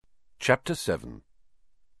Chapter 7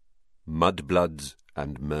 Mudbloods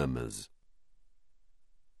and Murmurs.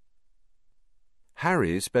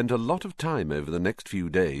 Harry spent a lot of time over the next few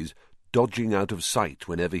days dodging out of sight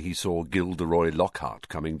whenever he saw Gilderoy Lockhart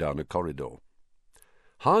coming down a corridor.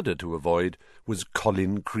 Harder to avoid was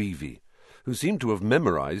Colin Creevey, who seemed to have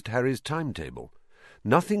memorized Harry's timetable.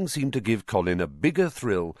 Nothing seemed to give Colin a bigger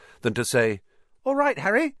thrill than to say, "All right,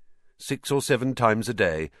 Harry," 6 or 7 times a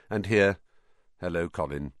day, and hear, "Hello,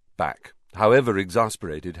 Colin," back, however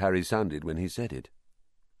exasperated Harry sounded when he said it.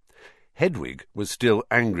 Hedwig was still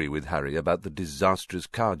angry with Harry about the disastrous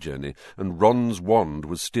car journey, and Ron's wand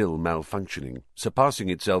was still malfunctioning, surpassing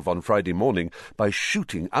itself on Friday morning by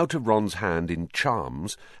shooting out of Ron's hand in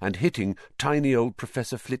charms and hitting tiny old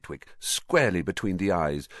Professor Flitwick squarely between the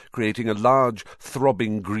eyes, creating a large,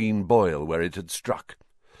 throbbing green boil where it had struck.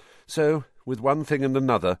 So, with one thing and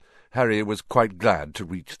another, Harry was quite glad to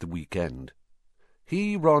reach the weekend.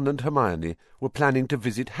 He, Ron, and Hermione were planning to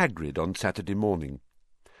visit Hagrid on Saturday morning.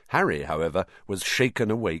 Harry, however, was shaken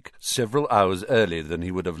awake several hours earlier than he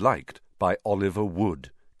would have liked by Oliver Wood,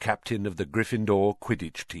 captain of the Gryffindor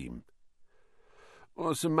Quidditch team.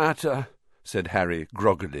 "What's the matter?" said Harry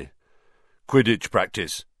groggily. "Quidditch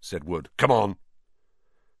practice," said Wood. "Come on."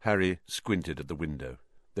 Harry squinted at the window.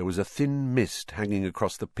 There was a thin mist hanging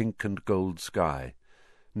across the pink and gold sky.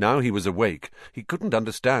 Now he was awake. He couldn't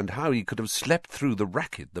understand how he could have slept through the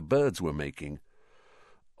racket the birds were making.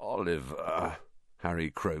 "Oliver," Harry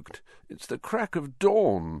croaked, "it's the crack of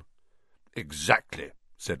dawn." "Exactly,"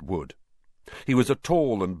 said Wood. He was a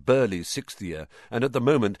tall and burly 6th year, and at the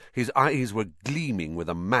moment his eyes were gleaming with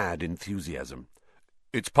a mad enthusiasm.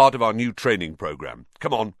 "It's part of our new training program.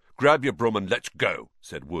 Come on, grab your broom and let's go,"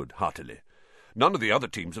 said Wood heartily. "None of the other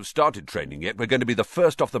teams have started training yet. We're going to be the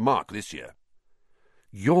first off the mark this year."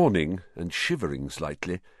 Yawning and shivering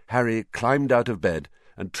slightly, Harry climbed out of bed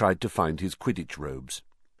and tried to find his Quidditch robes.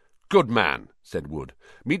 "Good man," said Wood.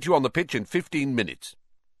 "Meet you on the pitch in 15 minutes.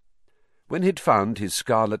 When he'd found his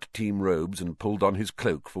scarlet team robes and pulled on his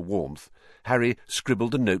cloak for warmth, Harry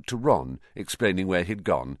scribbled a note to Ron, explaining where he'd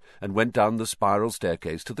gone, and went down the spiral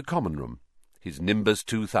staircase to the common room, his Nimbus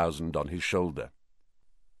 2000 on his shoulder.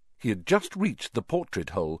 He had just reached the portrait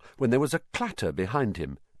hole when there was a clatter behind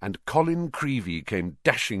him, and Colin Creevey came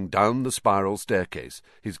dashing down the spiral staircase,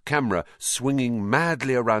 his camera swinging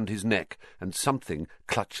madly around his neck and something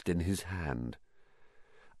clutched in his hand.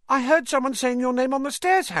 "I heard someone saying your name on the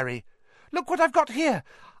stairs, Harry. Look what I've got here.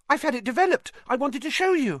 I've had it developed. I wanted to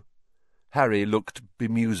show you." Harry looked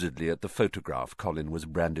bemusedly at the photograph Colin was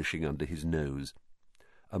brandishing under his nose.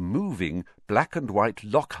 A moving black-and-white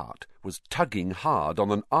Lockhart was tugging hard on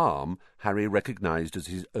an arm Harry recognized as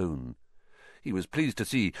his own. He was pleased to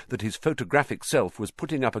see that his photographic self was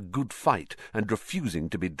putting up a good fight and refusing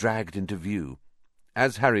to be dragged into view.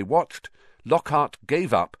 As Harry watched, Lockhart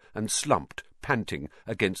gave up and slumped, panting,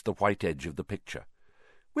 against the white edge of the picture.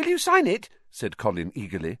 "Will you sign it?" said Colin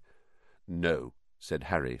eagerly. "No," said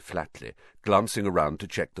Harry flatly, glancing around to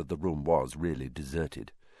check that the room was really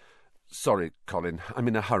deserted. "Sorry, Colin, I'm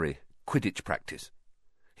in a hurry. Quidditch practice."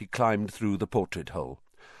 He climbed through the portrait hole.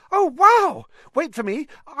 "Oh, wow! Wait for me.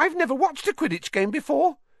 I've never watched a Quidditch game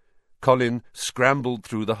before." Colin scrambled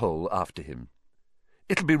through the hole after him.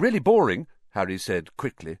 "It'll be really boring," Harry said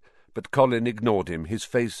quickly, but Colin ignored him, his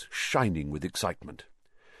face shining with excitement.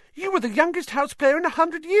 "You were the youngest house player in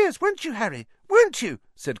 100 years, weren't you, Harry? Weren't you?"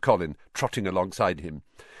 said Colin, trotting alongside him.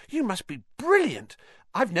 "You must be brilliant.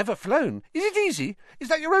 I've never flown. Is it easy? Is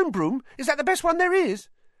that your own broom? Is that the best one there is?"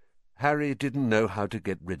 Harry didn't know how to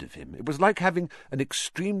get rid of him. It was like having an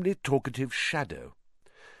extremely talkative shadow.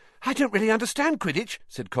 "I don't really understand Quidditch,"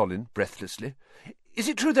 said Colin breathlessly. "Is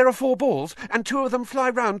it true there are 4 balls, and 2 of them fly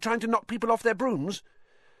round trying to knock people off their brooms?"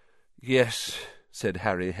 "Yes," said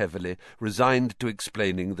Harry heavily, resigned to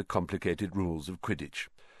explaining the complicated rules of Quidditch.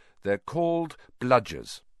 "They're called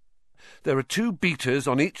bludgers. There are 2 beaters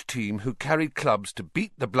on each team who carry clubs to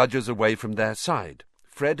beat the bludgers away from their side.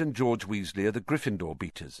 Fred and George Weasley are the Gryffindor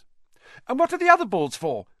beaters." "And what are the other balls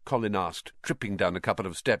for?" Colin asked, tripping down a couple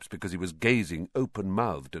of steps because he was gazing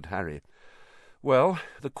open-mouthed at Harry. "Well,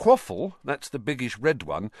 the quaffle, that's the biggish red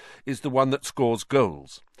one, is the one that scores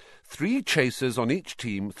goals. 3 chasers on each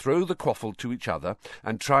team throw the quaffle to each other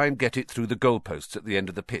and try and get it through the goalposts at the end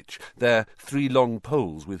of the pitch. They're 3 long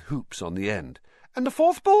poles with hoops on the end." "And the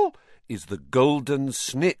 4th ball?" "Is the golden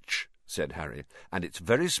snitch," said Harry, "and it's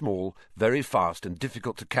very small, very fast and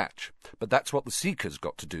difficult to catch. But that's what the Seeker's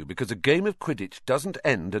got to do, because a game of Quidditch doesn't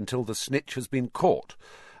end until the snitch has been caught,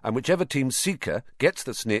 and whichever team's Seeker gets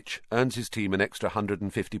the snitch earns his team an extra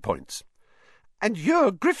 150 points. "And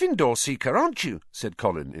you're Gryffindor Seeker, aren't you?" said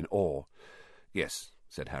Colin in awe. "Yes,"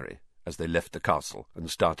 said Harry, as they left the castle and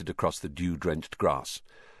started across the dew-drenched grass.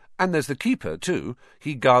 "And there's the keeper, too.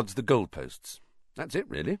 He guards the goalposts. That's it,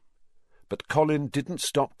 really." But Colin didn't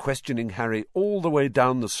stop questioning Harry all the way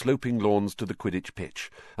down the sloping lawns to the Quidditch pitch,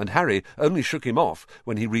 and Harry only shook him off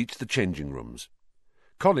when he reached the changing rooms.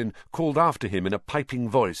 Colin called after him in a piping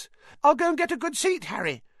voice, "I'll go and get a good seat,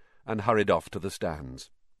 Harry," and hurried off to the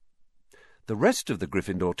stands. The rest of the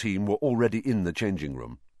Gryffindor team were already in the changing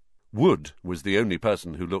room. Wood was the only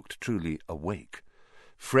person who looked truly awake.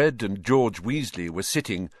 Fred and George Weasley were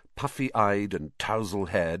sitting, puffy-eyed and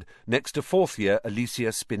tousle-haired, next to fourth-year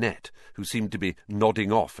Alicia Spinett, who seemed to be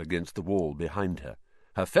nodding off against the wall behind her.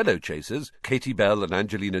 Her fellow chasers, Katie Bell and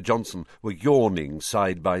Angelina Johnson, were yawning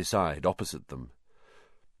side by side opposite them.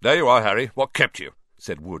 "There you are, Harry. What kept you?"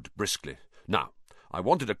 said Wood briskly. "Now, I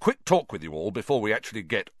wanted a quick talk with you all before we actually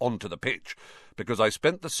get onto the pitch, because I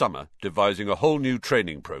spent the summer devising a whole new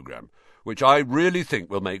training programme, which I really think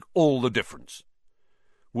will make all the difference."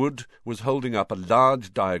 Wood was holding up a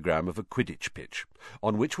large diagram of a Quidditch pitch,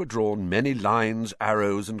 on which were drawn many lines,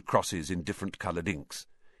 arrows, and crosses in different coloured inks.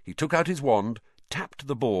 He took out his wand, tapped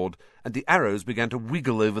the board, and the arrows began to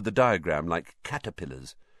wiggle over the diagram like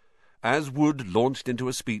caterpillars. As Wood launched into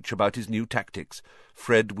a speech about his new tactics,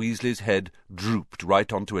 Fred Weasley's head drooped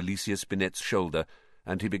right onto Alicia Spinett's shoulder,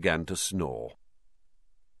 and he began to snore.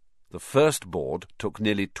 The first board took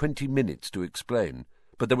nearly 20 minutes to explain,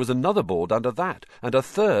 but there was another board under that, and a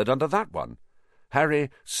third under that one. Harry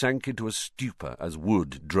sank into a stupor as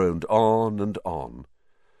Wood droned on and on.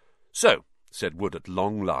 "So," said Wood at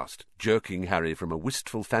long last, jerking Harry from a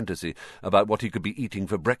wistful fantasy about what he could be eating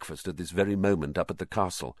for breakfast at this very moment up at the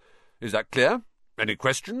castle, "is that clear? Any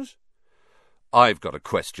questions?" "I've got a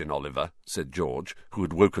question, Oliver," said George, who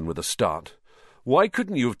had woken with a start. "Why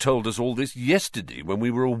couldn't you have told us all this yesterday when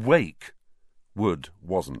we were awake?" Wood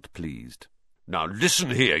wasn't pleased. "Now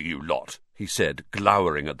listen here, you lot," he said,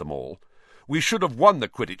 glowering at them all. "We should have won the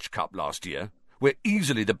Quidditch Cup last year. We're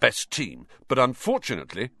easily the best team, but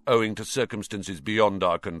unfortunately, owing to circumstances beyond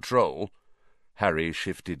our control—" Harry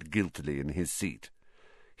shifted guiltily in his seat.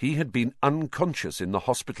 He had been unconscious in the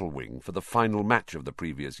hospital wing for the final match of the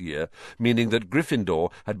previous year, meaning that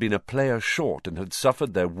Gryffindor had been a player short and had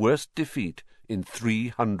suffered their worst defeat in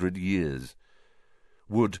 300 years.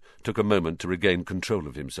 Wood took a moment to regain control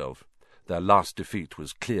of himself. Their last defeat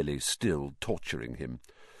was clearly still torturing him.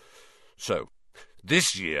 "So,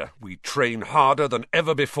 this year we train harder than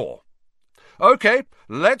ever before." "OK,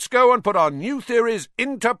 let's go and put our new theories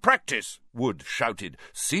into practice," Wood shouted,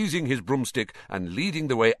 seizing his broomstick and leading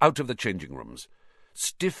the way out of the changing rooms.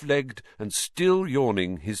 Stiff-legged and still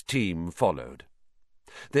yawning, his team followed.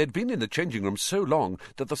 They had been in the changing room so long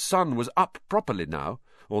that the sun was up properly now,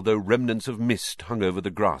 although remnants of mist hung over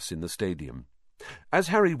the grass in the stadium. As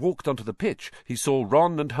Harry walked onto the pitch, he saw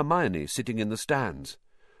Ron and Hermione sitting in the stands.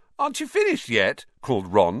 "Aren't you finished yet?"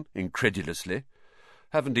 called Ron incredulously.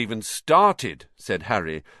 "Haven't even started," said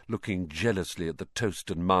Harry, looking jealously at the toast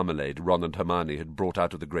and marmalade Ron and Hermione had brought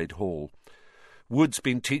out of the great hall. "Wood's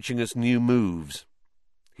been teaching us new moves."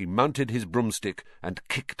 He mounted his broomstick and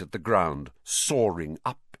kicked at the ground, soaring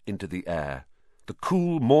up into the air. The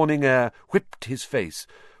cool morning air whipped his face,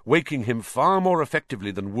 waking him far more effectively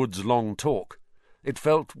than Wood's long talk. It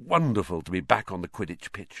felt wonderful to be back on the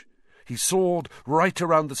Quidditch pitch. He soared right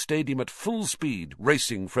around the stadium at full speed,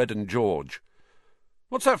 racing Fred and George.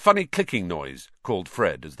 "What's that funny clicking noise?" called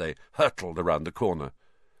Fred as they hurtled around the corner.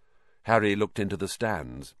 Harry looked into the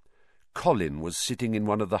stands. Colin was sitting in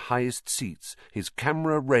one of the highest seats, his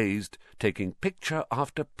camera raised, taking picture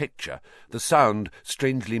after picture, the sound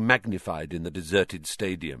strangely magnified in the deserted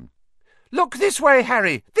stadium. "Look this way,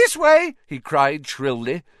 Harry! This way!" he cried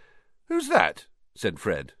shrilly. "Who's that?" said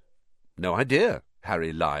Fred. "No idea,"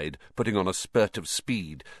 Harry lied, putting on a spurt of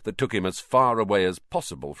speed that took him as far away as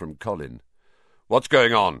possible from Colin. "What's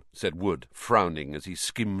going on?" said Wood, frowning as he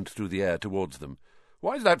skimmed through the air towards them.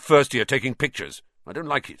 "Why is that first year taking pictures? I don't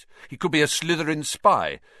like it. He could be a Slytherin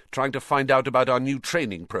spy, trying to find out about our new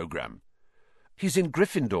training programme." "He's in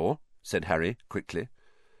Gryffindor," said Harry quickly.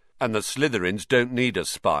 "And the Slytherins don't need a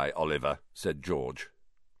spy, Oliver," said George.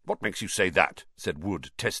 "What makes you say that?" said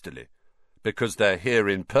Wood testily. "Because they're here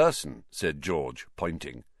in person," said George,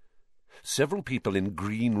 pointing. Several people in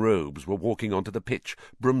green robes were walking onto the pitch,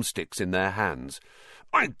 broomsticks in their hands.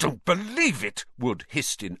 "I don't believe it!" Wood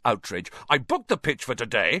hissed in outrage. "I booked the pitch for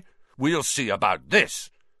today. We'll see about this."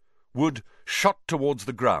 Wood shot towards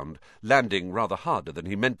the ground, landing rather harder than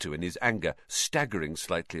he meant to in his anger, staggering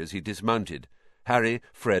slightly as he dismounted. Harry,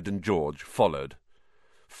 Fred, and George followed.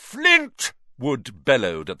 "Flint!" Wood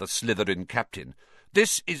bellowed at the Slytherin captain.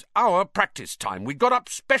 "This is our practice time. We got up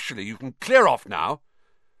specially. You can clear off now."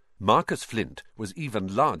 Marcus Flint was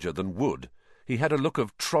even larger than Wood. He had a look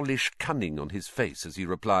of trollish cunning on his face as he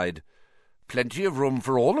replied, "Plenty of room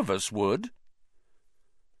for all of us, Wood."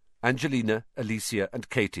 Angelina, Alicia,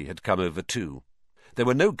 and Katy had come over too. There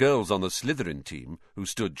were no girls on the Slytherin team, who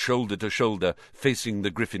stood shoulder to shoulder, facing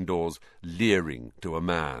the Gryffindors, leering to a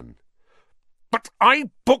man. "But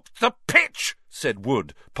I booked the pitch," said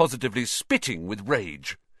Wood, positively spitting with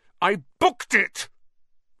rage. "I booked it."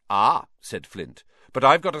 "Ah," said Flint, "but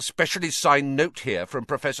I've got a specially signed note here from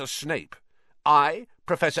Professor Snape. I,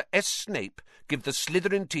 Professor S. Snape, give the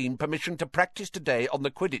Slytherin team permission to practice today on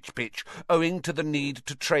the Quidditch pitch, owing to the need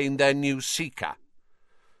to train their new seeker."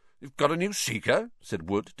 "You've got a new seeker?" said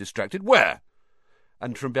Wood, distracted. "Where?"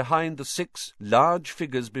 And from behind the 6 large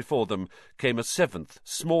figures before them came a 7th,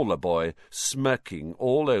 smaller boy, smirking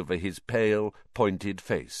all over his pale, pointed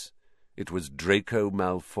face. It was Draco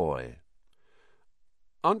Malfoy.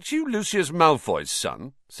 "Aren't you Lucius Malfoy's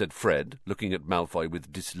son?" said Fred, looking at Malfoy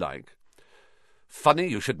with dislike. "Funny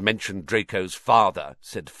you should mention Draco's father,"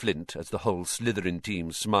 said Flint, as the whole Slytherin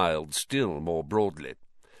team smiled still more broadly.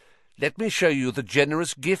 "Let me show you the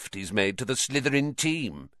generous gift he's made to the Slytherin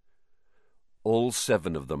team." All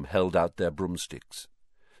 7 of them held out their broomsticks.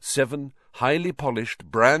 7 highly polished,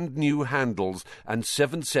 brand-new handles and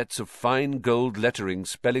 7 sets of fine gold lettering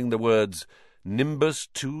spelling the words Nimbus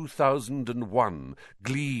 2001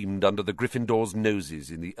 gleamed under the Gryffindors'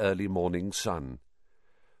 noses in the early morning sun.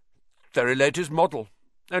 "Very latest model.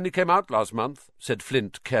 Only came out last month," said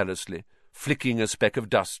Flint carelessly, flicking a speck of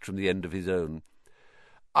dust from the end of his own.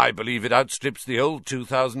 "I believe it outstrips the old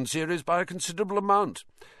 2000 series by a considerable amount.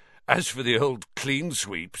 As for the old clean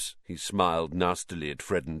sweeps," he smiled nastily at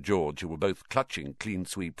Fred and George, who were both clutching clean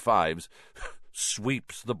sweep 5s,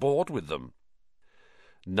 "sweeps the board with them."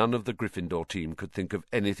 None of the Gryffindor team could think of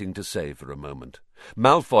anything to say for a moment.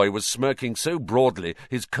 Malfoy was smirking so broadly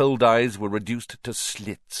his cold eyes were reduced to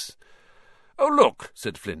slits. "Oh, look,"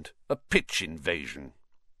 said Flint, "a pitch invasion."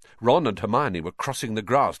 Ron and Hermione were crossing the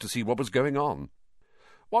grass to see what was going on.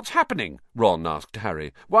 "What's happening?" Ron asked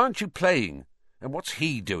Harry. "Why aren't you playing? And what's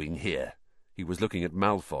he doing here?" He was looking at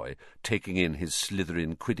Malfoy, taking in his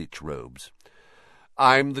Slytherin Quidditch robes.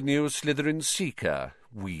 "I'm the new Slytherin seeker,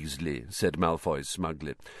 Weasley," said Malfoy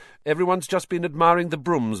smugly. "Everyone's just been admiring the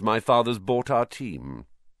brooms my father's bought our team."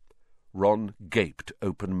 Ron gaped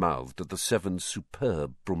open-mouthed at the 7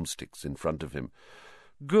 superb broomsticks in front of him.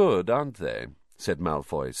 "Good, aren't they?" said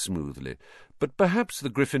Malfoy smoothly. "But perhaps the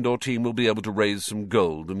Gryffindor team will be able to raise some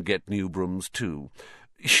gold and get new brooms too.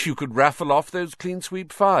 You could raffle off those clean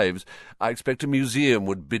sweep 5s. I expect a museum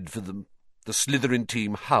would bid for them." The Slytherin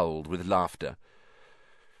team howled with laughter.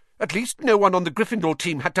 "At least no one on the Gryffindor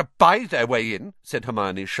team had to buy their way in," said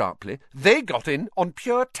Hermione sharply. "They got in on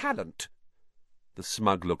pure talent." The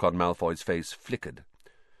smug look on Malfoy's face flickered.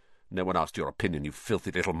 "No one asked your opinion, you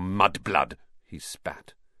filthy little mudblood," he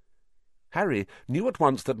spat. Harry knew at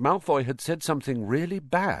once that Malfoy had said something really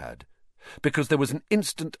bad, because there was an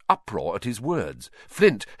instant uproar at his words.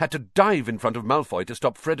 Flint had to dive in front of Malfoy to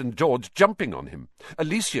stop Fred and George jumping on him.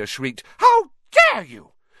 Alicia shrieked, "How dare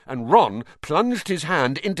you!" and Ron plunged his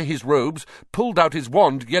hand into his robes, pulled out his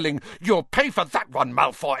wand, yelling, "You'll pay for that one,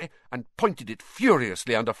 Malfoy!" and pointed it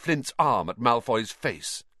furiously under Flint's arm at Malfoy's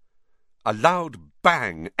face. A loud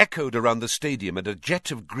bang echoed around the stadium, and a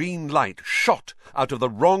jet of green light shot out of the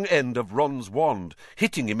wrong end of Ron's wand,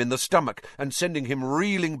 hitting him in the stomach and sending him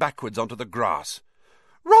reeling backwards onto the grass.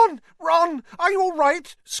 "Ron! Ron! Are you all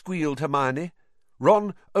right?" squealed Hermione.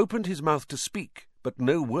 Ron opened his mouth to speak, but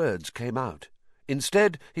no words came out.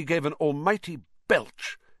 Instead, he gave an almighty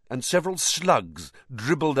belch, and several slugs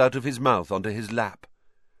dribbled out of his mouth onto his lap.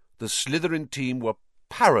 The Slytherin team were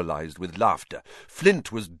paralysed with laughter.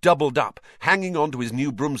 Flint was doubled up, hanging on to his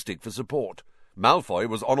new broomstick for support. Malfoy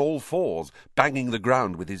was on all fours, banging the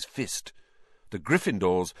ground with his fist. The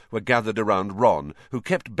Gryffindors were gathered around Ron, who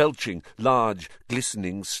kept belching large,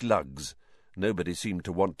 glistening slugs. Nobody seemed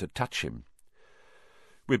to want to touch him.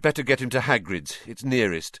 "We'd better get him to Hagrid's. It's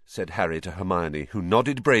nearest," said Harry to Hermione, who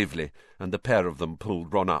nodded bravely, and the pair of them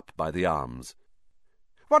pulled Ron up by the arms.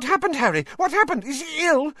 "What happened, Harry? What happened? Is he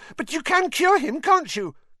ill? But you can cure him, can't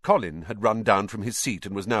you?" Colin had run down from his seat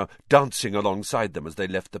and was now dancing alongside them as they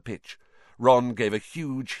left the pitch. Ron gave a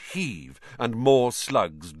huge heave, and more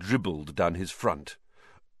slugs dribbled down his front.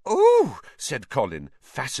 "Ooh!" said Colin,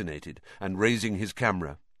 fascinated, and raising his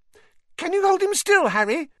camera. "Can you hold him still,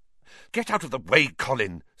 Harry?" "Get out of the way,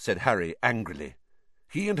 Colin," said Harry angrily.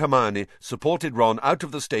 He and Hermione supported Ron out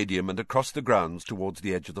of the stadium and across the grounds towards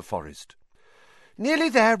the edge of the forest. "Nearly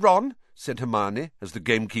there, Ron," said Hermione, as the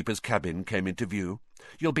gamekeeper's cabin came into view.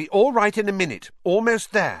 "You'll be all right in a minute.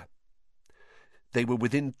 Almost there." They were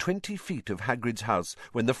within 20 feet of Hagrid's house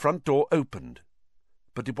when the front door opened.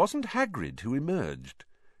 But it wasn't Hagrid who emerged.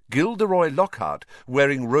 Gilderoy Lockhart,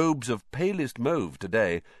 wearing robes of palest mauve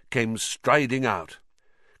today, came striding out.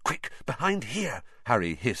 "Quick, behind here!"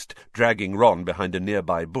 Harry hissed, dragging Ron behind a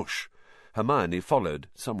nearby bush. Hermione followed,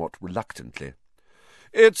 somewhat reluctantly.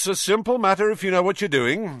 "It's a simple matter if you know what you're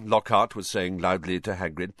doing," Lockhart was saying loudly to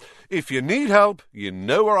Hagrid. "If you need help, you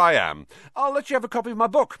know where I am. I'll let you have a copy of my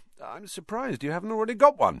book. I'm surprised you haven't already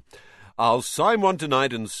got one. I'll sign one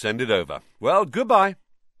tonight and send it over. Well, goodbye."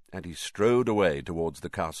 And he strode away towards the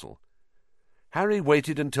castle. Harry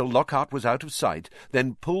waited until Lockhart was out of sight,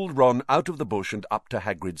 then pulled Ron out of the bush and up to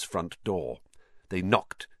Hagrid's front door. They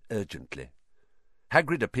knocked urgently.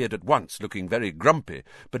 Hagrid appeared at once, looking very grumpy,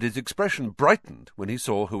 but his expression brightened when he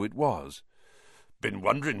saw who it was. "Been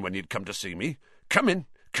wondering when you'd come to see me. Come in,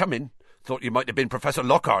 come in. Thought you might have been Professor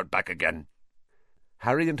Lockhart back again."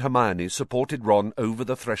 Harry and Hermione supported Ron over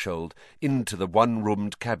the threshold into the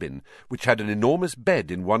one-roomed cabin, which had an enormous bed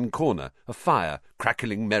in one corner, a fire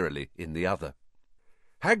crackling merrily in the other.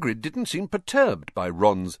 Hagrid didn't seem perturbed by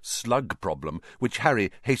Ron's slug problem, which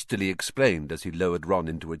Harry hastily explained as he lowered Ron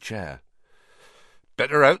into a chair.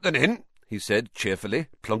 "Better out than in," he said cheerfully,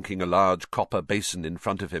 plonking a large copper basin in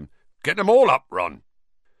front of him. "Get them all up, Ron."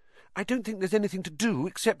 "I don't think there's anything to do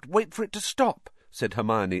except wait for it to stop," said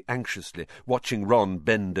Hermione anxiously, watching Ron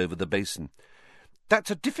bend over the basin.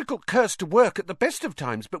 "That's a difficult curse to work at the best of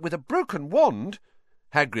times, but with a broken wand—"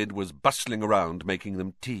 Hagrid was bustling around making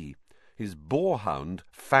them tea. His boarhound,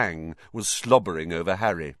 Fang, was slobbering over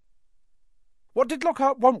Harry. "What did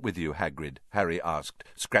Lockhart want with you, Hagrid?" Harry asked,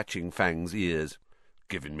 scratching Fang's ears.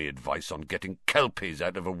 "Giving me advice on getting kelpies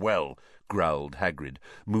out of a well," growled Hagrid,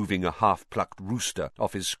 moving a half-plucked rooster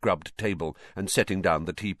off his scrubbed table and setting down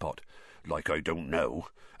the teapot. "Like I don't know.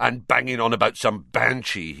 And banging on about some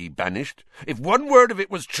banshee he banished. If one word of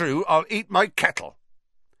it was true, I'll eat my kettle."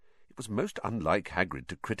 It was most unlike Hagrid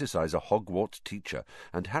to criticise a Hogwarts teacher,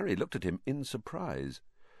 and Harry looked at him in surprise.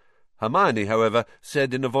 Hermione, however,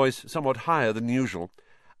 said in a voice somewhat higher than usual,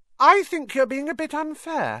 "I think you're being a bit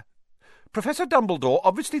unfair. Professor Dumbledore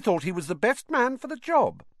obviously thought he was the best man for the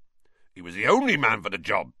job." "He was the only man for the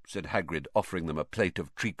job," said Hagrid, offering them a plate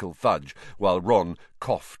of treacle fudge, while Ron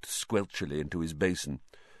coughed squelchily into his basin.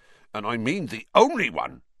 "And I mean the only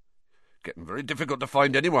one. Getting very difficult to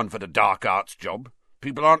find anyone for the dark arts job.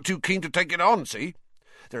 People aren't too keen to take it on, see?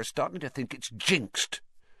 They're starting to think it's jinxed.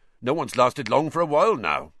 No one's lasted long for a while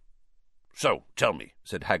now." "So, tell me,"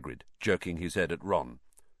 said Hagrid, jerking his head at Ron.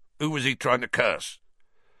 "Who was he trying to curse?"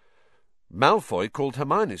 "Malfoy called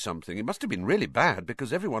Hermione something. It must have been really bad,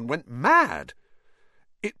 because everyone went mad."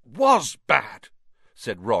 "It was bad,"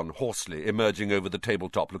 said Ron hoarsely, emerging over the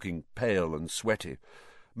tabletop looking pale and sweaty.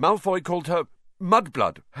 "Malfoy called her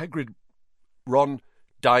Mudblood, Hagrid—" Ron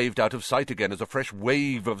dived out of sight again as a fresh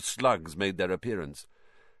wave of slugs made their appearance.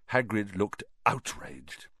 Hagrid looked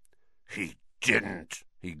outraged. "He didn't,"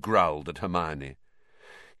 he growled at Hermione.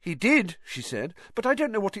 "He did," she said, "but I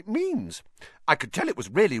don't know what it means. I could tell it was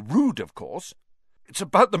really rude, of course." "It's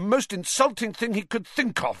about the most insulting thing he could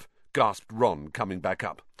think of," gasped Ron, coming back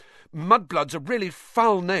up. "Mudblood's a really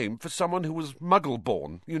foul name for someone who was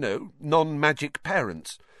Muggle-born, you know, non-magic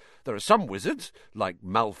parents. There are some wizards, like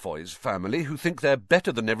Malfoy's family, who think they're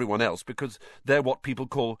better than everyone else because they're what people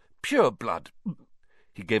call pure blood."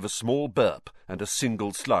 He gave a small burp, and a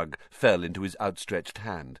single slug fell into his outstretched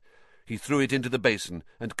hand. He threw it into the basin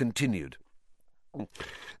and continued.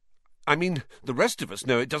 "I mean, the rest of us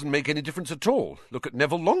know it doesn't make any difference at all. Look at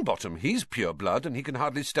Neville Longbottom. He's pure blood, and he can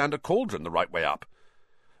hardly stand a cauldron the right way up."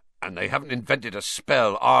 "And they haven't invented a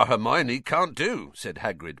spell our Hermione can't do," said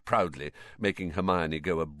Hagrid proudly, making Hermione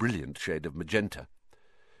go a brilliant shade of magenta.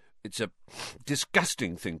 "It's a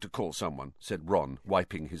disgusting thing to call someone," said Ron,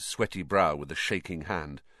 wiping his sweaty brow with a shaking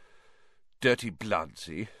hand. "Dirty blood,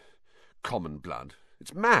 see? Common blood.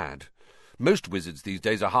 It's mad. Most wizards these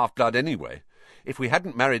days are half-blood anyway. If we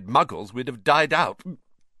hadn't married Muggles, we'd have died out."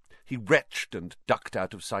 He retched and ducked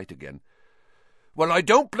out of sight again. "Well, I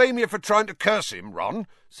don't blame you for trying to curse him, Ron,"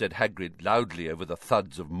 said Hagrid loudly over the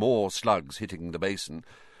thuds of more slugs hitting the basin.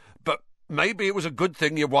 "But maybe it was a good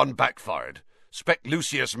thing your one backfired. 'Spect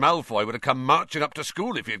Lucius Malfoy would have come marching up to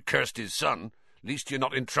school if you'd cursed his son. Least you're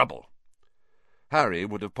not in trouble." Harry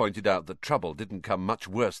would have pointed out that trouble didn't come much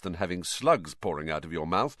worse than having slugs pouring out of your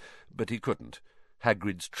mouth, but he couldn't.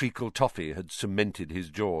 Hagrid's treacle toffee had cemented his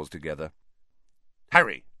jaws together.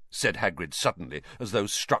 "Harry," said Hagrid suddenly, as though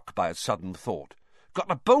struck by a sudden thought,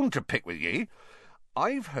 "got a bone to pick with ye.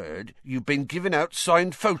 I've heard you've been giving out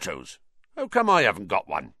signed photos. How come I haven't got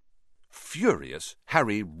one?" Furious,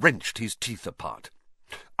 Harry wrenched his teeth apart.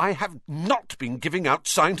 "I have not been giving out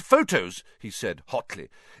signed photos," he said hotly.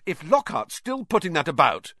 "If Lockhart's still putting that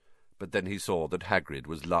about—" But then he saw that Hagrid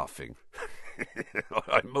was laughing.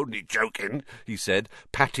 "I'm only joking," he said,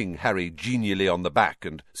 patting Harry genially on the back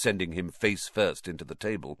and sending him face first into the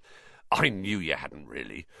table. "I knew you hadn't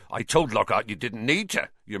really. I told Lockhart you didn't need to.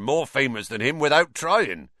 You're more famous than him without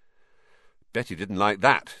trying." "Bet he didn't like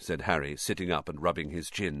that," said Harry, sitting up and rubbing his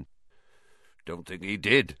chin. "Don't think he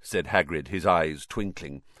did," said Hagrid, his eyes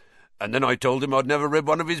twinkling. "And then I told him I'd never read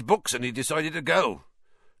one of his books, and he decided to go.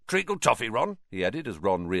 Treacle toffee, Ron?" he added as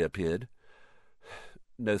Ron reappeared.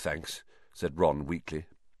 "No thanks," said Ron weakly.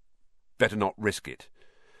 "Better not risk it."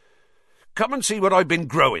 "Come and see what I've been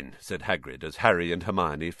growing," said Hagrid as Harry and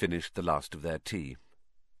Hermione finished the last of their tea.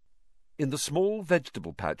 In the small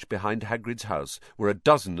vegetable patch behind Hagrid's house were a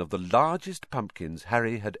dozen of the largest pumpkins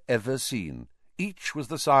Harry had ever seen. Each was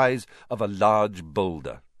the size of a large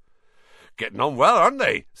boulder. "Getting on well, aren't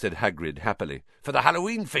they?" said Hagrid happily. "For the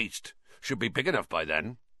Halloween feast. Should be big enough by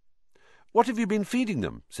then." "What have you been feeding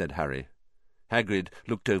them?" said Harry. Hagrid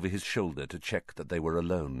looked over his shoulder to check that they were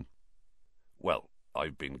alone. "Well,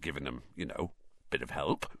 I've been giving them, bit of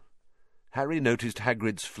help." Harry noticed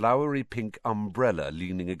Hagrid's flowery pink umbrella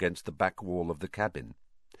leaning against the back wall of the cabin.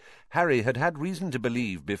 Harry had had reason to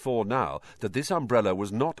believe before now that this umbrella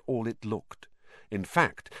was not all it looked. In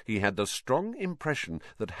fact, he had the strong impression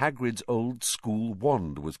that Hagrid's old school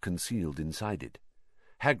wand was concealed inside it.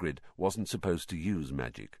 Hagrid wasn't supposed to use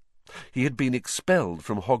magic. He had been expelled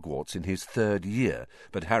from Hogwarts in his 3rd year,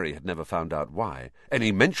 but Harry had never found out why.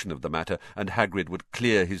 Any mention of the matter, and Hagrid would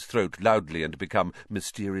clear his throat loudly and become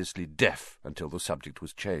mysteriously deaf until the subject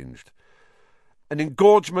was changed. "An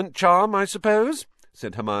engorgement charm, I suppose?"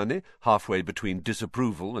 said Hermione, halfway between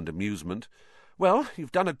disapproval and amusement. "Well,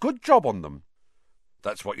 you've done a good job on them."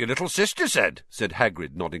 "That's what your little sister said," said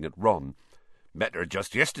Hagrid, nodding at Ron. "Met her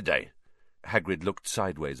just yesterday." Hagrid looked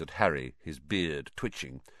sideways at Harry, his beard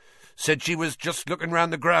twitching. "Said she was just looking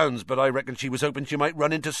round the grounds, but I reckon she was hoping she might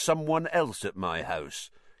run into someone else at my house."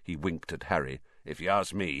 He winked at Harry. "If you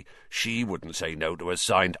ask me, she wouldn't say no to a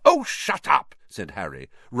signed—" "Oh, shut up!" said Harry.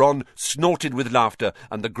 Ron snorted with laughter,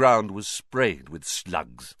 and the ground was sprayed with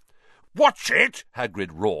slugs. "Watch it!" Hagrid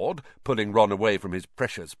roared, pulling Ron away from his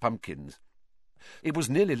precious pumpkins. It was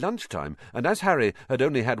nearly lunchtime, and as Harry had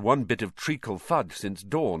only had one bit of treacle fudge since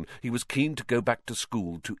dawn, he was keen to go back to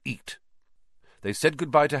school to eat. They said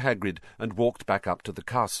goodbye to Hagrid and walked back up to the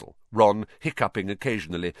castle, Ron hiccuping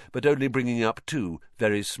occasionally, but only bringing up 2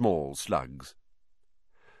 very small slugs.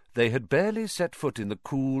 They had barely set foot in the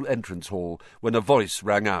cool entrance hall when a voice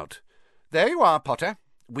rang out. "There you are, Potter.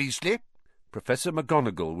 Weasley." Professor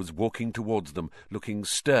McGonagall was walking towards them, looking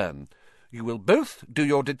stern. "You will both do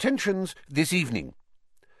your detentions this evening."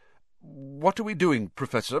 "What are we doing,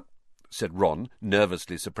 Professor?" said Ron,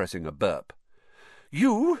 nervously suppressing a burp.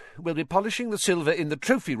 "You will be polishing the silver in the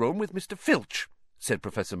trophy room with Mr. Filch," said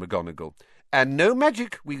Professor McGonagall. "And no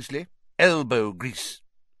magic, Weasley. Elbow grease."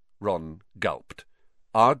 Ron gulped.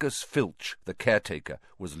 Argus Filch, the caretaker,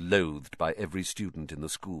 was loathed by every student in the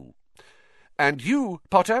school. "And you,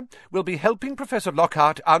 Potter, will be helping Professor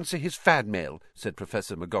Lockhart answer his fan mail," said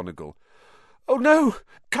Professor McGonagall. "Oh, no!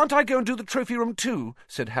 Can't I go and do the trophy room too?"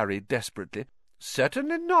 said Harry desperately.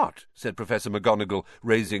 "Certainly not," said Professor McGonagall,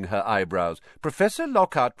 raising her eyebrows. "Professor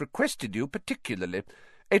Lockhart requested you particularly.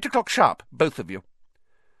 8 o'clock sharp, both of you."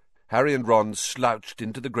 Harry and Ron slouched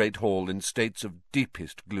into the great hall in states of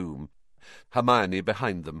deepest gloom, Hermione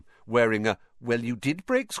behind them, wearing a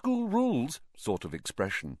 "well-you-did-break-school rules" sort of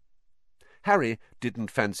expression. Harry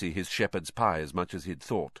didn't fancy his shepherd's pie as much as he'd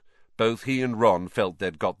thought. Both he and Ron felt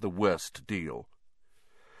they'd got the worst deal.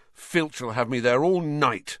 "Filch'll have me there all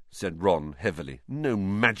night," said Ron heavily. "No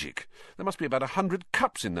magic. There must be about 100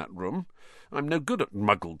 cups in that room. I'm no good at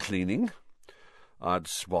muggle cleaning." "I'd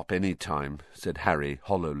swap any time," said Harry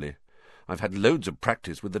hollowly. "I've had loads of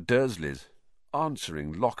practice with the Dursleys.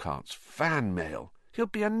 Answering Lockhart's fan mail. He'll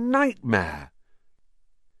be a nightmare."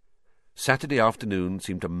 Saturday afternoon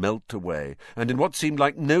seemed to melt away, and in what seemed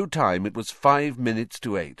like no time it was 5 minutes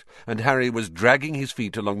to 8, and Harry was dragging his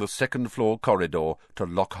feet along the second-floor corridor to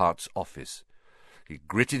Lockhart's office. He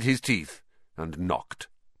gritted his teeth and knocked.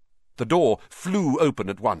 The door flew open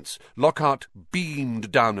at once. Lockhart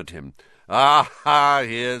beamed down at him. "Ah,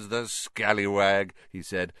 here's the scallywag," he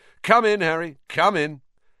said. "Come in, Harry, come in."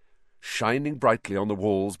 Shining brightly on the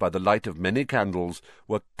walls by the light of many candles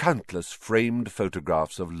were countless framed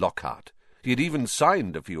photographs of Lockhart. He had even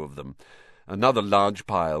signed a few of them. Another large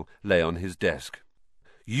pile lay on his desk.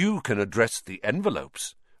 "You can address the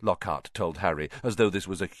envelopes," Lockhart told Harry, as though this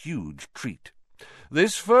was a huge treat.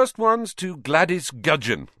 "This first one's to Gladys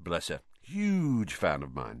Gudgeon, bless her. huge fan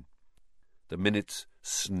of mine." The minutes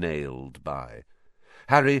snailed by.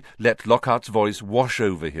 Harry let Lockhart's voice wash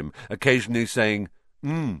over him, occasionally saying,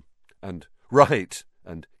 and "right,"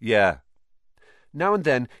 and "yeah." Now and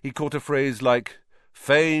then he caught a phrase like,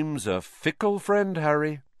 "Fame's a fickle friend,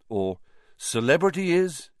 Harry," or "Celebrity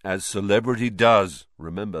is as celebrity does,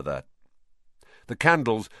 remember that." The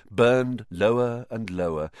candles burned lower and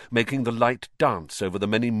lower, making the light dance over the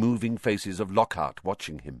many moving faces of Lockhart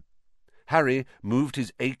watching him. Harry moved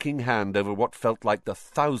his aching hand over what felt like the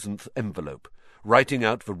 1,000th envelope, writing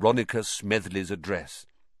out Veronica Smedley's address.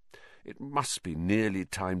 It must be nearly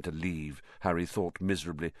time to leave, Harry thought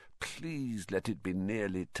miserably. Please let it be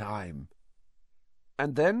nearly time.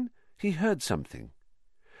 And then he heard something.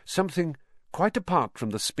 Something quite apart from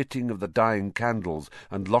the spitting of the dying candles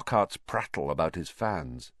and Lockhart's prattle about his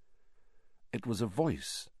fans. It was a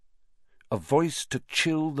voice to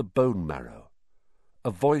chill the bone marrow,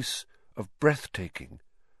 a voice of breathtaking,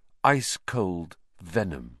 ice-cold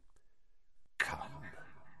venom. "Come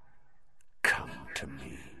to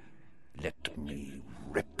me. Let me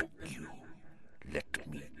rip you. Let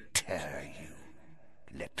me tear you.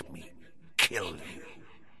 Let me kill you."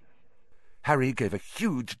 Harry gave a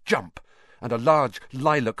huge jump, and a large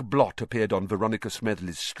lilac blot appeared on Veronica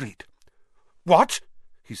Smedley's street. "What?"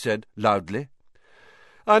 he said loudly.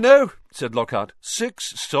 "I know," said Lockhart.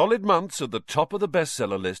 6 solid months at the top of the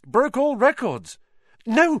bestseller list. Broke all records."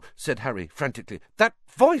 "No," said Harry frantically. "That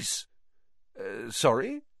voice."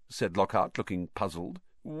 "Sorry?" said Lockhart, looking puzzled.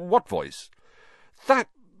 "What voice?" That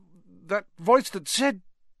voice that said...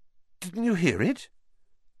 Didn't you hear it?"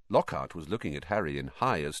 Lockhart was looking at Harry in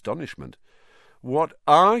high astonishment. "What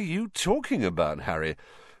are you talking about, Harry?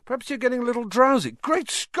 Perhaps you're getting a little drowsy. Great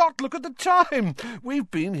Scott, look at the time! We've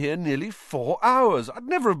been here nearly 4 hours. I'd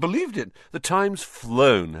never have believed it. The time's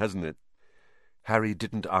flown, hasn't it?" Harry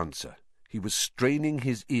didn't answer. He was straining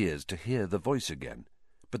his ears to hear the voice again.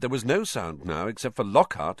 But there was no sound now except for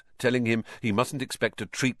Lockhart telling him he mustn't expect a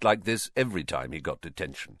treat like this every time he got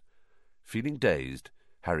detention. Feeling dazed,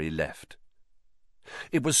 Harry left.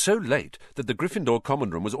 It was so late that the Gryffindor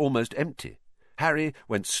common room was almost empty. Harry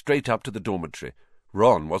went straight up to the dormitory.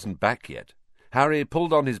 Ron wasn't back yet. Harry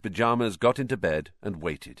pulled on his pyjamas, got into bed, and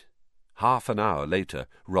waited. Half an hour later,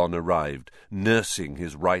 Ron arrived, nursing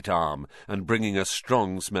his right arm and bringing a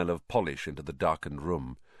strong smell of polish into the darkened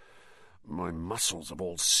room. "My muscles have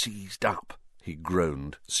all seized up," he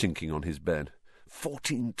groaned, sinking on his bed.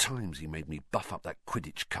 14 times he made me buff up that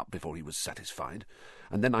Quidditch cup before he was satisfied.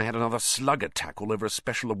 And then I had another slug attack all over a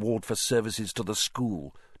special award for services to the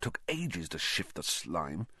school. Took ages to shift the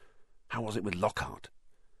slime. How was it with Lockhart?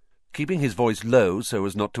 Keeping his voice low so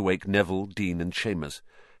as not to wake Neville, Dean, and Seamus,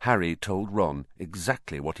 Harry told Ron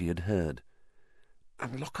exactly what he had heard.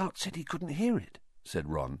 "And Lockhart said he couldn't hear it," said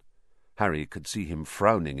Ron. Harry could see him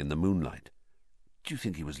frowning in the moonlight. "Do you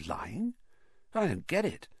think he was lying? I don't get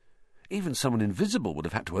it. Even someone invisible would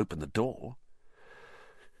have had to open the door."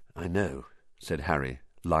 "I know," said Harry,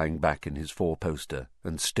 lying back in his 4-poster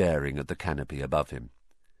and staring at the canopy above him.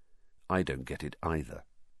 "I don't get it either."